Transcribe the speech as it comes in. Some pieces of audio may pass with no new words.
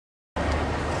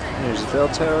Here's the bell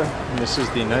tower, and this is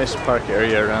the nice park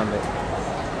area around it.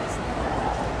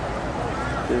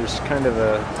 There's kind of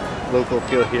a local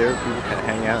feel here. People can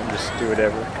hang out and just do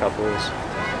whatever. Couples,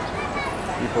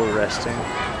 people resting,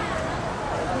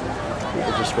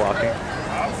 people just walking.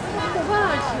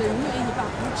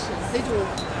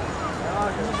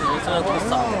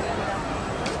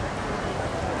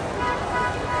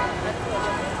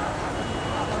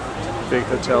 Big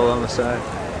hotel on the side.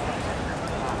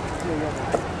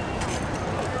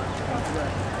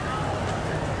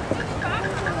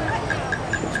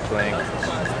 It's playing.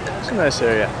 It's a nice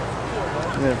area.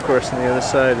 And then of course on the other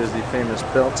side is the famous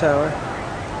bell tower,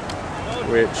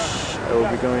 which I will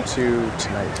be going to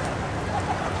tonight,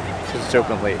 because it's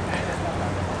open late.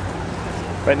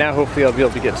 Right now hopefully I'll be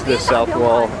able to get to the south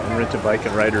wall and rent a bike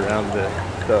and ride around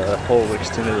the whole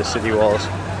extent of the city walls.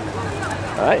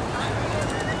 Alright.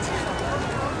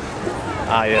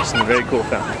 Ah yes, and a very cool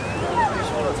fountain.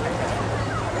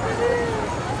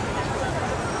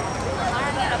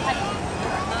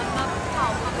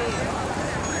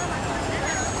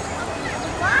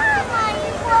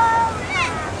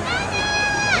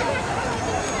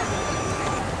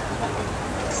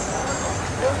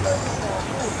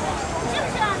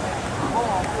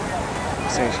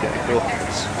 This thing's kind of cool.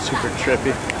 It's super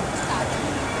trippy.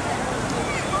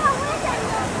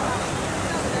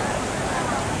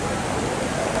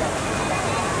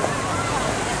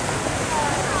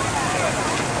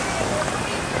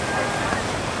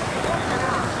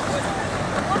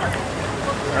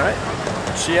 Alright,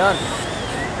 Xian.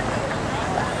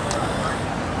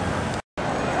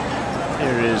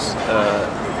 Here is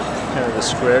kind of the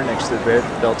square next to the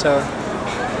bell tower.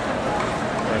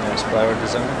 Very nice flower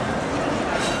design.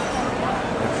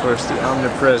 And of course the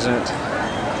omnipresent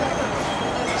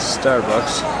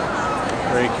Starbucks,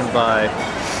 where you can buy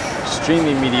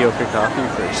extremely mediocre coffee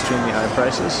for extremely high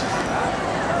prices.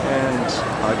 And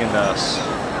Haagen-Dazs,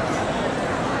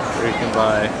 where you can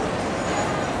buy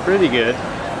pretty good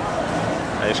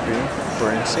ice cream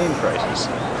for insane prices.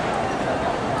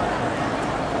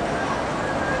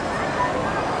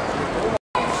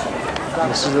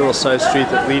 This is a little side street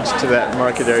that leads to that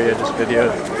market area I just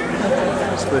videoed.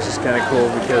 This place is kind of cool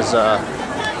because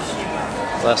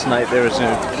last night there was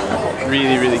a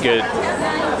really good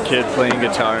kid playing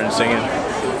guitar and singing.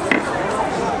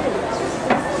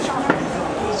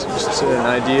 It's just an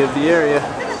idea of the area.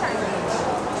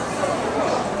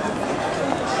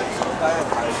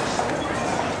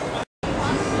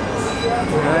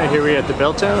 Alright, here we are at the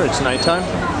bell tower. It's nighttime.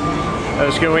 I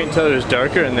was going to wait until it was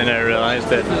darker, and then I realized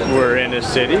that we're in a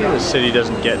city. The city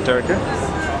doesn't get darker.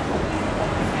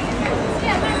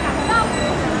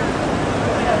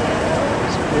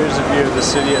 So here's a view of the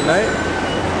city at night.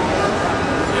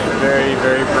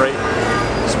 Very bright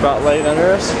spotlight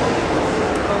under us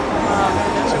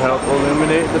to help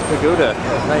illuminate the pagoda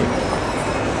at night.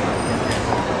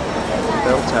 The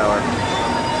bell tower.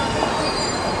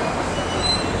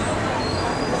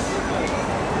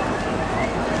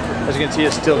 As you can see,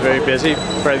 it's still very busy,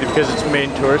 partly because it's a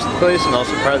main tourist place and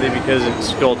also partly because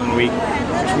it's Golden Week,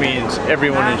 which means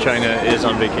everyone in China is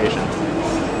on vacation.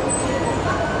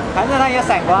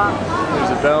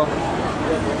 There's a bell.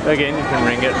 Again, you can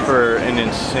ring it for an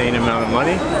insane amount of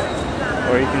money,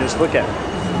 or you can just look at it.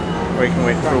 Or you can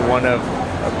wait for one of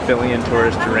a billion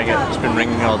tourists to ring it. It's been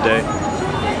ringing all day.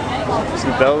 So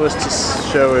the bell was to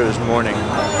show it was morning.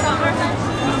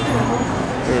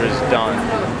 It was dawn,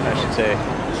 I should say.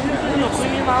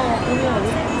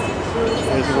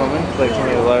 There's a woman collecting a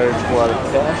large wad of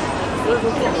cash.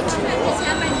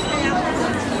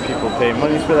 People pay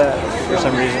money for that for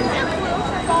some reason.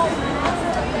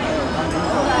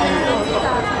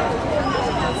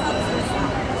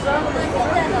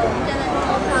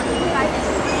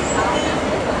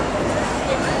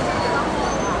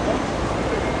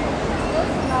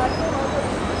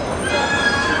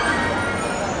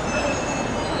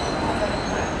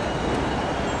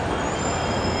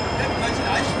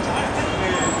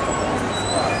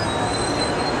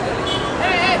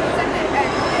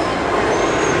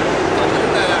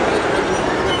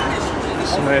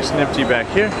 Nice and empty back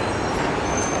here.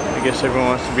 I guess everyone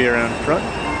wants to be around front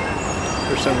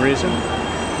for some reason.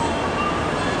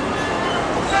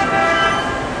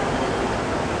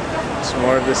 It's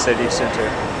more of the city center.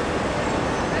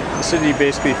 The city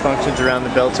basically functions around the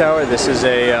bell tower. This is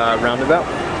a roundabout.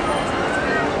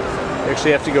 You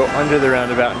actually have to go under the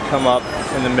roundabout and come up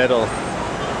in the middle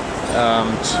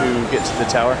to get to the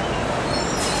tower.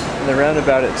 And the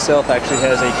roundabout itself actually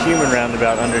has a human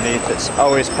roundabout underneath that's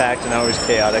always packed and always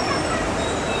chaotic.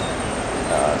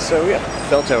 So yeah,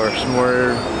 bell tower. Some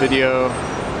more video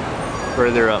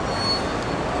further up.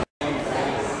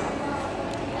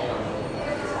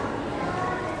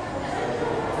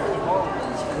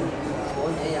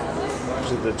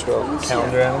 12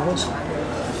 calendar animals.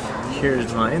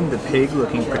 Here's mine, the pig,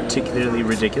 looking particularly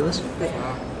ridiculous.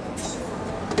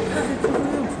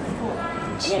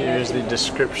 And here's the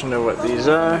description of what these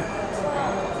are.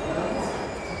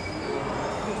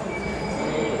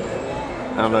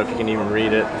 I don't know if you can even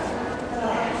read it.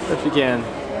 But if you can,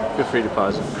 feel free to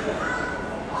pause it.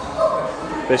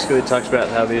 Basically, it talks about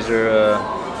how these are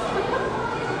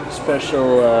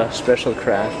special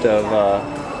craft of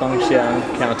Xian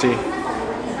County,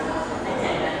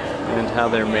 and how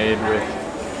they're made with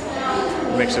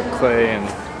a mix of clay and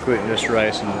glutinous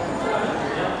rice and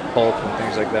pulp and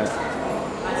things like that.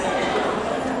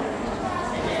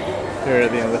 Here are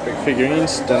the Olympic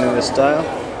figurines done in this style.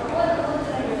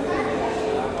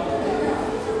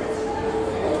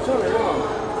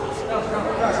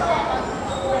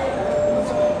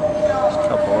 There's a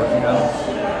couple working on it.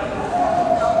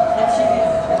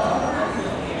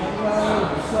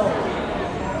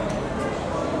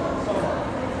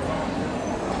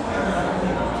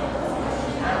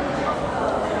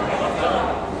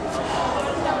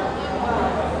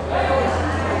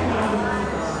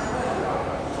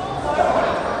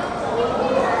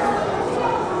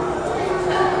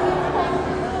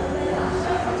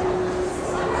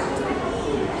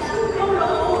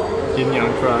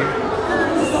 Yin frog.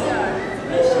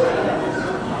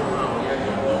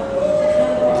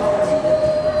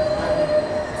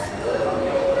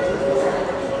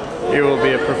 Here will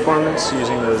be a performance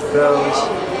using those bells.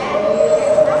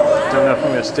 Don't know if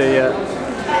I'm going to stay yet.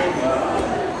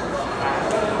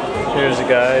 Here's a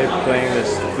guy playing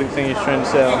this flute thing he's trying to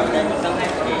sell.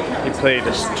 He played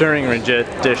a stirring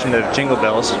rendition of Jingle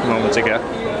Bells moments ago.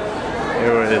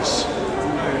 It was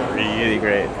really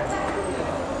great.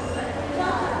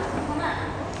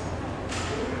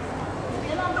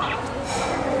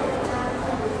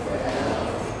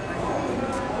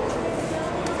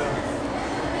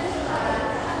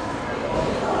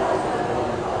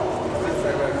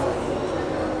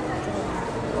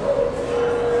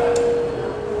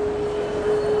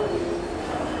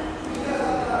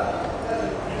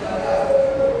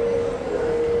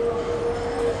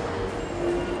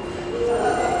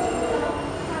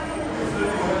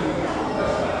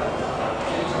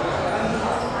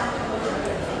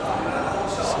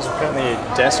 Apparently a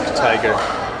desk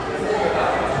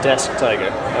tiger,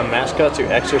 a mascot to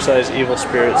exorcise evil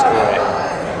spirits away.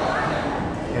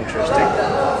 Interesting.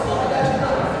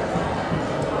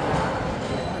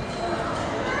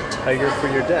 Tiger for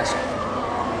your desk.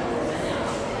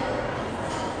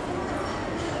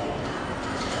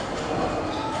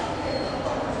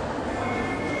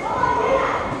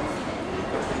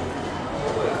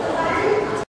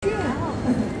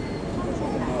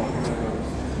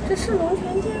这是龙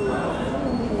泉剑吗？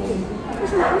这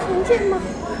是龙泉剑吗？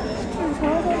这是传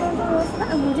说中中国4大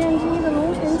古剑之一的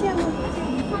龙泉剑吗？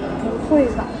不会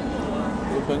吧？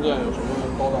龙泉剑有什么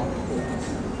高档？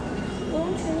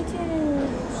龙泉剑，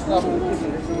龙泉剑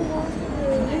是中国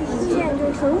剑，就是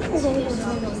神府中的那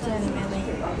种剑里面的一个。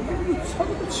它不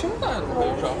是清代的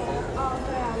龙泉吗？哦，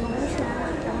对啊，龙泉。